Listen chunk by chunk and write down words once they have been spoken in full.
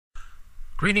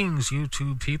Greetings,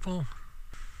 YouTube people.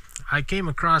 I came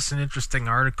across an interesting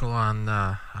article on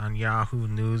Yahoo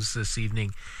News this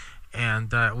evening,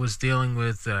 and it was dealing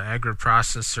with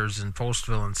agri-processors in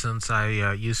Postville. And since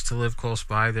I used to live close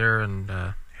by there and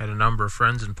had a number of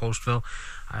friends in Postville,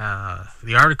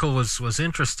 the article was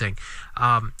interesting.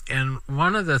 And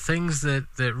one of the things that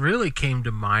really came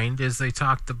to mind is they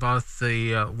talked about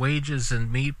the wages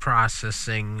in meat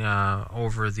processing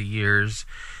over the years.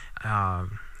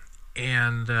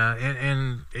 And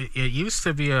it used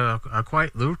to be a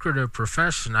quite lucrative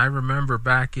profession. I remember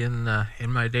back in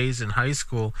my days in high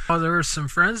school, there were some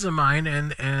friends of mine,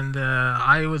 and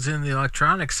I was in the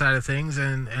electronics side of things,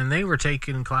 and they were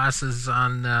taking classes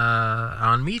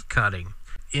on meat cutting.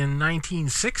 In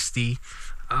 1960,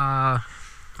 a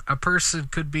person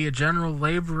could be a general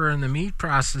laborer in the meat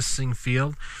processing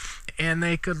field, and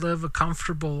they could live a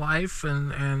comfortable life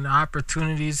and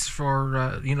opportunities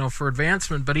for for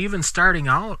advancement. But even starting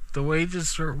out, the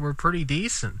wages were pretty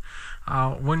decent.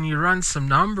 When you run some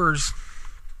numbers,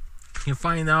 you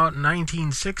find out in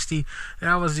 1960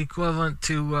 that was equivalent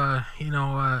to a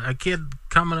kid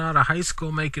coming out of high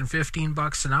school making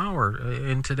 $15 an hour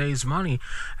in today's money,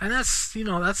 and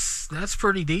that's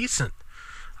pretty decent.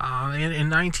 In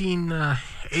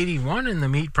 1981, in the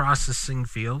meat processing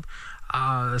field,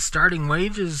 starting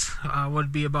wages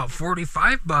would be about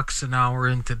 $45 an hour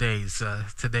in today's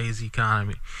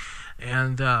economy,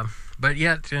 and but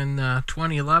yet in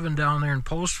 2011 down there in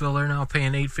Postville, they're now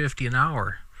paying $8.50 an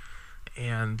hour,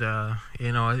 and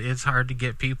it's hard to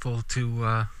get people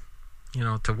to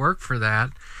work for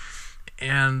that.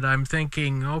 And I'm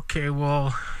thinking, okay,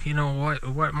 well,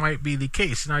 what might be the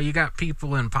case? Now, you got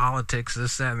people in politics,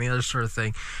 this, that, and the other sort of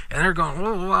thing, and they're going,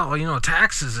 well,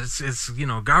 taxes, it's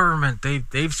government,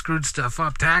 they've screwed stuff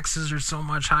up. Taxes are so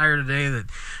much higher today that,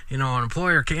 an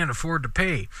employer can't afford to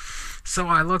pay. So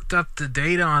I looked up the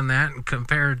data on that and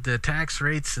compared the tax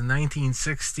rates in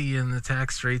 1960 and the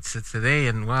tax rates of today,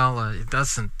 and it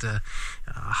doesn't.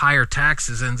 Higher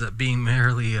taxes ends up being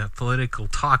merely political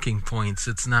talking points.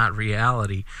 It's not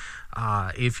reality.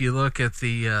 If you look at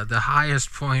the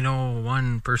highest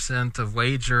 0.01% of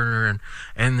wage earner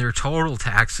and their total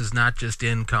taxes, not just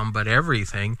income but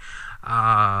everything,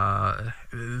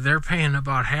 they're paying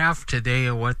about half today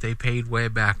of what they paid way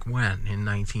back when in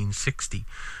 1960.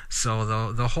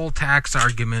 So the whole tax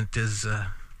argument is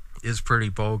pretty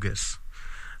bogus.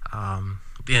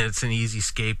 It's an easy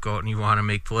scapegoat, and you want to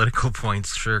make political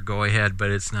points, sure, go ahead,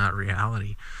 but it's not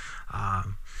reality.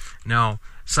 Now,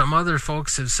 some other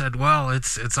folks have said, well,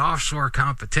 it's offshore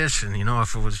competition.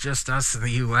 If it was just us in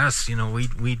the U.S.,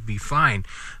 we'd be fine,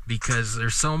 because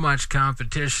there's so much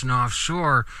competition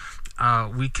offshore.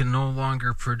 We can no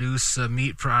longer produce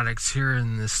meat products here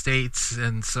in the States,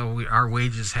 and so our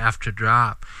wages have to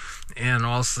drop. And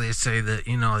also they say that,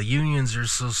 the unions are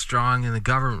so strong and the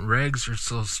government regs are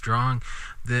so strong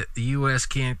that the U.S.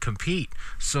 can't compete.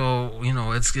 So,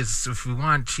 it's if we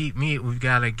want cheap meat, we've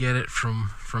got to get it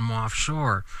from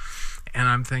offshore. And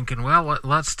I'm thinking, well,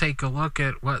 let's take a look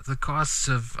at what the costs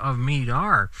of meat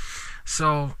are.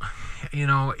 So,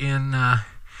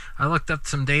 I looked up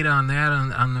some data on that,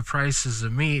 on the prices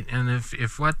of meat, and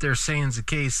if what they're saying is the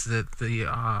case, that the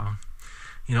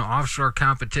offshore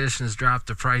competition has dropped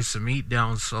the price of meat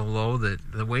down so low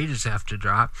that the wages have to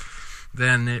drop,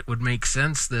 then it would make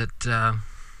sense that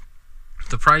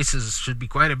the prices should be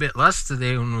quite a bit less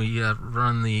today when we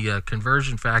run the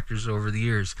conversion factors over the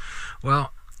years.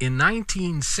 Well, in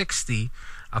 1960,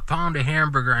 a pound of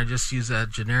hamburger, I just use that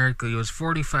generically, was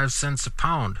 45 cents a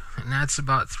pound, and that's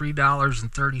about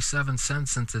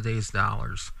 $3.37 in today's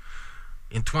dollars.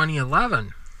 In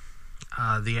 2011,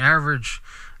 the average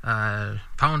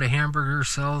pound of hamburger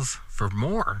sells for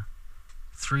more,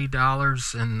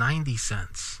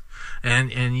 $3.90.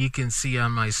 And you can see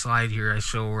on my slide here, I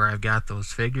show where I've got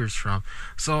those figures from.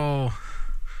 So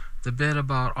the bit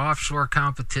about offshore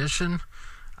competition,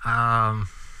 I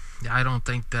don't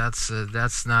think that's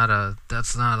not a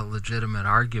legitimate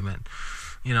argument.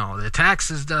 The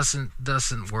taxes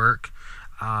doesn't work.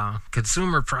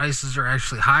 Consumer prices are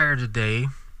actually higher today,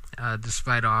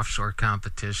 despite offshore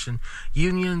competition.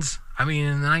 Unions,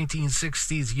 in the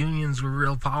 1960s, unions were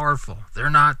real powerful. They're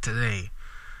not today.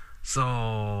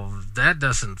 So that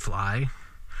doesn't fly.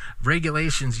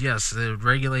 Regulations, yes, the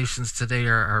regulations today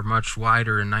are much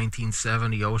wider. In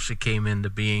 1970, OSHA came into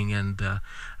being, and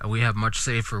we have much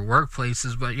safer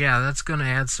workplaces, but yeah, that's going to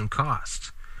add some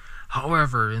cost.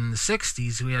 However, in the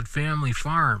 60s, we had family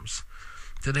farms.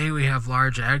 Today we have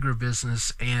large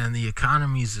agribusiness, and the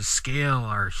economies of scale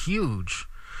are huge.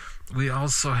 we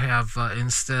also have,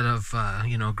 instead of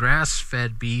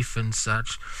grass-fed beef and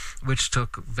such, which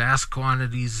took vast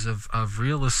quantities of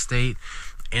real estate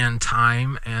and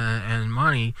time and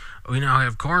money, we now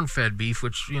have corn-fed beef,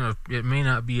 which it may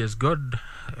not be as good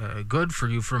for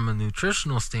you from a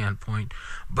nutritional standpoint,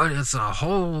 but it's a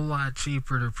whole lot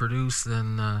cheaper to produce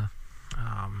than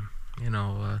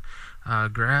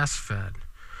grass-fed.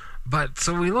 But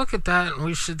so we look at that and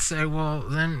we should say, well,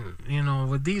 then,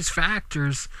 with these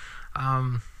factors,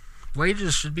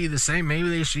 wages should be the same. Maybe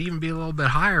they should even be a little bit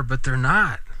higher, but they're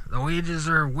not. The wages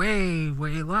are way,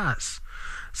 way less.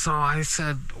 So I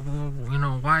said,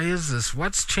 well, why is this?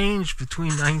 What's changed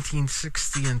between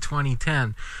 1960 and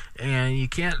 2010? And you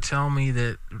can't tell me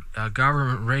that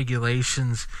government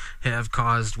regulations have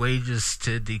caused wages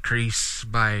to decrease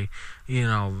by,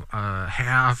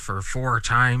 half or 4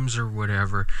 times or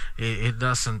whatever. It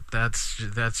doesn't.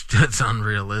 That's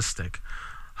unrealistic.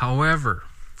 However,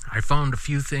 I found a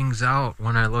few things out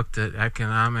when I looked at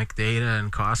economic data and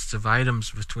costs of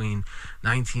items between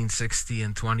 1960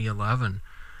 and 2011.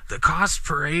 The cost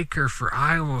per acre for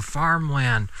Iowa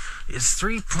farmland is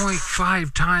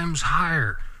 3.5 times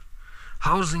higher.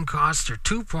 Housing costs are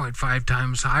 2.5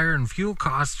 times higher, and fuel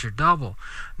costs are double.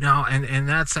 Now, and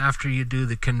that's after you do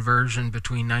the conversion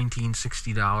between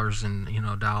 $1960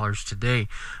 and dollars today.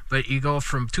 But you go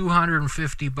from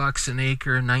 $250 an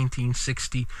acre in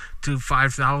 1960 to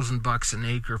 $5,000 an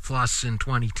acre plus in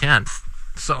 2010.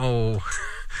 So,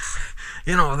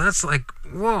 that's like,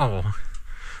 whoa.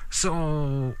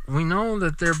 So we know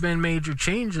that there have been major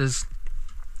changes.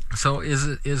 So is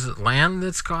it land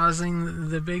that's causing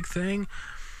the big thing?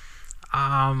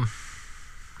 I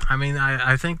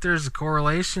think there's a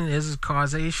correlation. Is it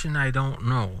causation? I don't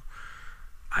know.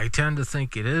 I tend to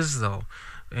think it is, though.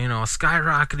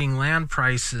 Skyrocketing land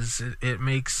prices, it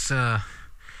makes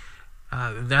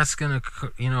that's going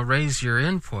to raise your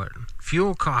input.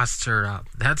 Fuel costs are up.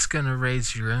 That's going to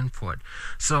raise your input.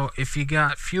 So if you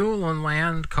got fuel and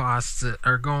land costs that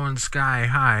are going sky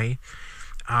high,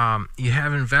 you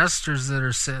have investors that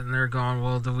are sitting there going,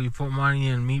 well, do we put money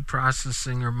in meat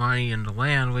processing or money into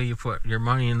land? Well, you put your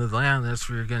money into the land. That's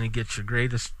where you're going to get your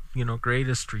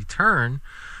greatest return.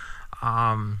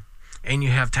 And you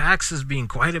have taxes being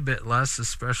quite a bit less,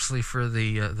 especially for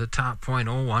the top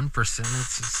 0.01%.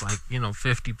 It's like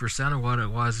 50% of what it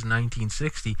was in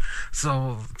 1960.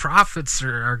 So profits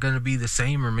are going to be the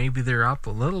same, or maybe they're up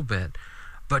a little bit.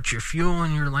 But your fuel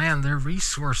and your land, they're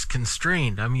resource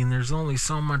constrained. I mean, there's only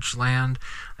so much land,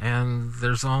 and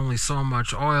there's only so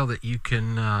much oil that you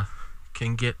can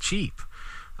get cheap.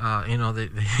 That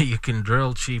you can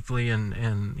drill cheaply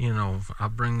and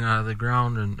bring out of the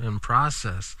ground and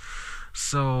process.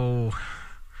 So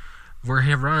we're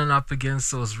running up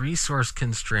against those resource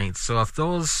constraints. So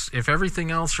if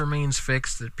everything else remains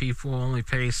fixed, that people only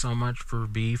pay so much for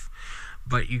beef,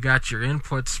 but you got your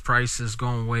inputs prices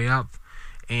going way up,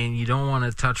 and you don't want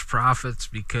to touch profits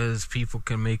because people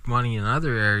can make money in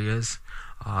other areas,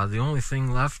 the only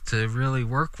thing left to really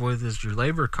work with is your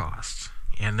labor costs,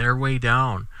 and they're way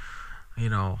down.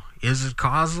 Is it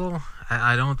causal?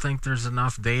 I don't think there's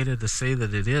enough data to say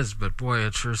that it is, but boy,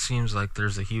 it sure seems like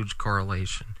there's a huge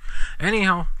correlation.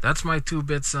 Anyhow, that's my 2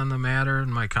 bits on the matter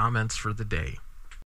and my comments for the day.